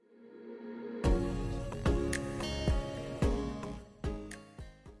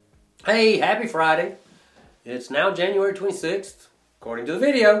Hey, happy Friday. It's now January 26th, according to the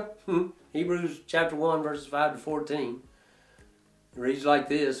video. Hebrews chapter 1, verses 5 to 14. It reads like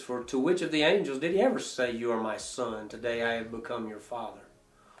this: For to which of the angels did he ever say, "You are my son, today I have become your father"?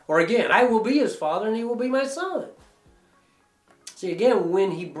 Or again, "I will be his father, and he will be my son"? See, again, when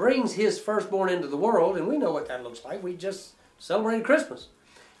he brings his firstborn into the world, and we know what that looks like, we just celebrated Christmas.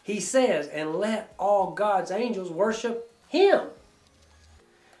 He says, "And let all God's angels worship him."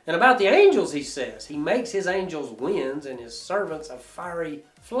 And about the angels, he says, he makes his angels winds and his servants a fiery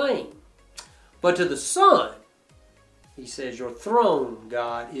flame. But to the Son, he says, "Your throne,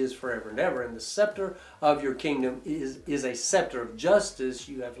 God, is forever and ever, and the scepter of your kingdom is a scepter of justice.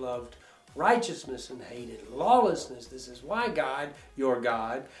 You have loved righteousness and hated lawlessness. This is why God, your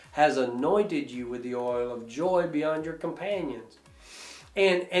God, has anointed you with the oil of joy beyond your companions.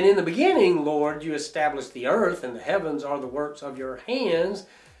 And in the beginning, Lord, you established the earth, and the heavens are the works of your hands.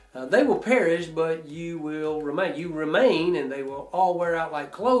 They will perish, but you will remain. You remain, and they will all wear out like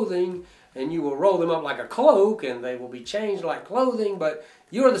clothing, and you will roll them up like a cloak, and they will be changed like clothing, but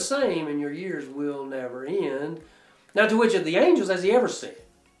you are the same, and your years will never end. Now to which of the angels has he ever said,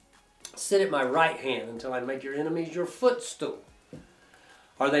 'Sit at my right hand until I make your enemies your footstool'?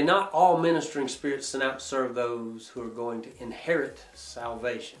 Are they not all ministering spirits sent out to serve those who are going to inherit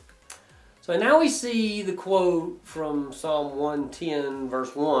salvation?" So now we see the quote from Psalm 110,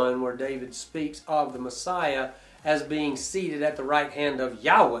 verse 1, where David speaks of the Messiah as being seated at the right hand of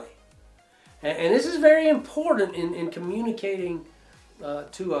Yahweh. And this is very important in communicating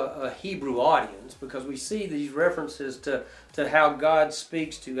to a Hebrew audience, because we see these references to how God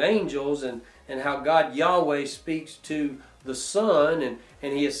speaks to angels and how God Yahweh speaks to the Son,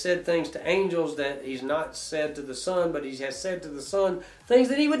 and he has said things to angels that he's not said to the Son, but he has said to the Son things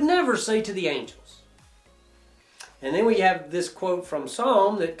that he would never say to the angels. And then we have this quote from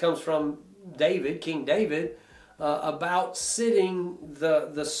Psalm that comes from David, King David, about sitting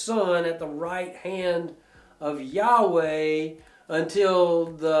the Son at the right hand of Yahweh until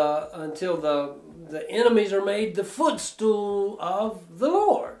the enemies are made the footstool of the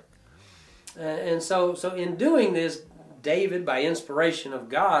Lord. And so in doing this, David, by inspiration of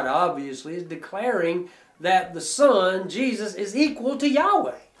God, obviously, is declaring that the Son, Jesus, is equal to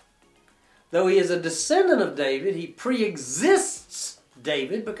Yahweh. Though he is a descendant of David, he pre-exists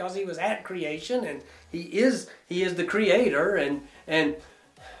David because he was at creation, and he is the creator. And I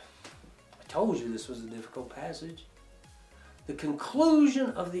told you this was a difficult passage. The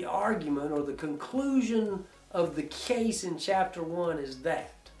conclusion of the argument, or the conclusion of the case in chapter 1, is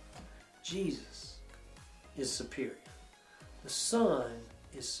that Jesus is superior. The Son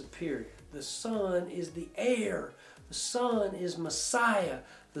is superior. The Son is the heir. The Son is Messiah.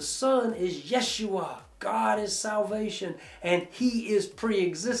 The Son is Yeshua. God is salvation. And he is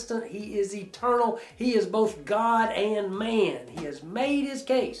pre-existent. He is eternal. He is both God and man. He has made his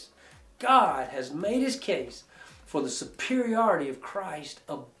case. God has made his case for the superiority of Christ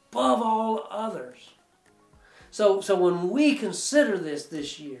above all others. So when we consider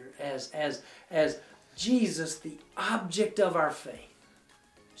this year as Jesus, the object of our faith,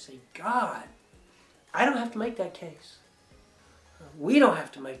 you say, God, I don't have to make that case. We don't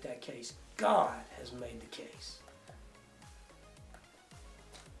have to make that case. God has made the case.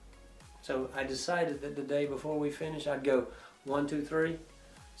 So I decided that the day before we finish, I'd go 1, 2, 3,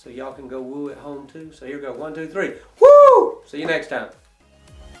 so y'all can go woo at home too. So here we go, 1, 2, 3. Woo! See you next time.